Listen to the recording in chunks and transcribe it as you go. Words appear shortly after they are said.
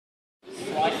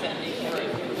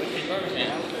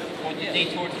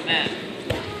Towards the mat.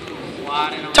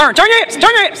 Turn your hips,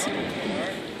 turn your hips.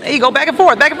 There you go, back and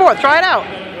forth, try it out.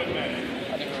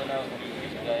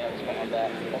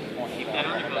 Keep that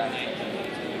on your both knees.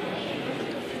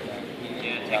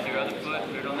 Yeah, take your other foot,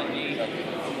 put it on the knee.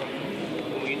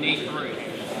 Pull your knee through.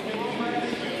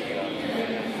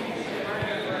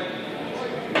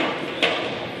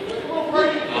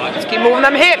 Just keep moving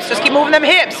them hips, just keep moving them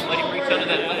hips. Don't let him reach under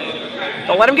that leg.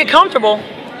 Don't let him get comfortable.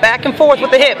 Back and forth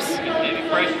with the hips. Heavy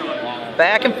pressure on it.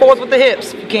 Back and forth with the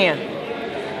hips if you can.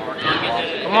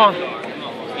 Come on.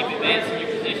 Keep advancing your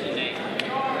position, Nate.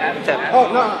 Oh,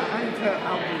 no, I need to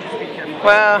just be careful.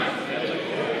 Well,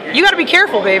 you got to be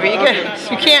careful, baby. You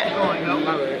can't.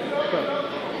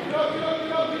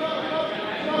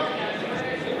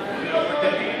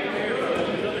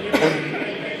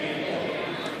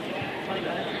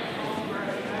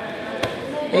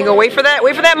 There you go. Wait for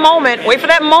that moment. Wait for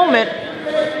that moment.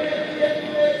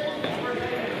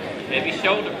 Heavy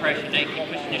shoulder pressure, Nate. Keep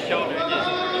pushing your shoulder in this.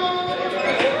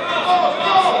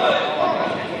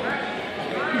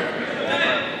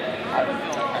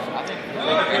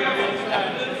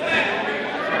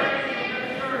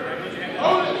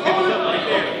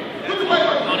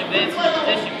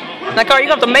 Nikari, you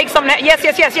have to make something. Yes.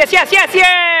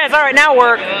 All right, now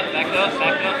work. Back up,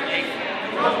 Nate.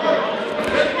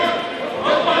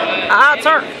 Turn.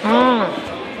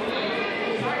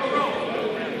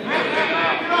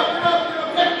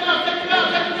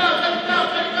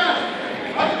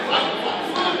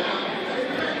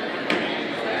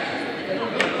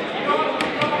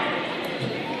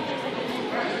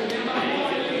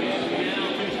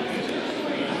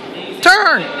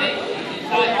 Turn!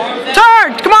 Turn!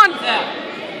 Come on!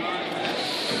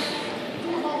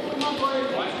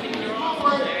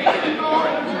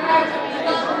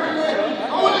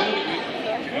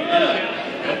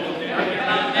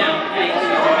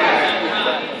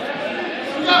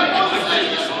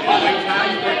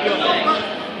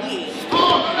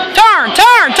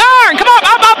 Turn! Come on!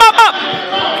 Up!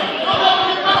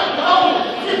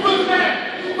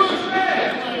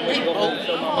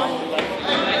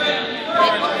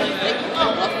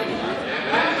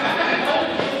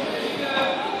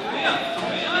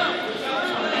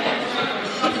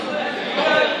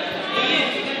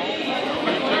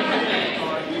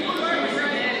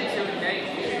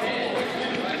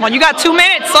 Come on, you got 2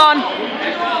 minutes, son.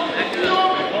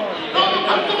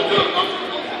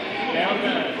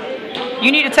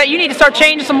 You need to start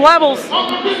changing some levels.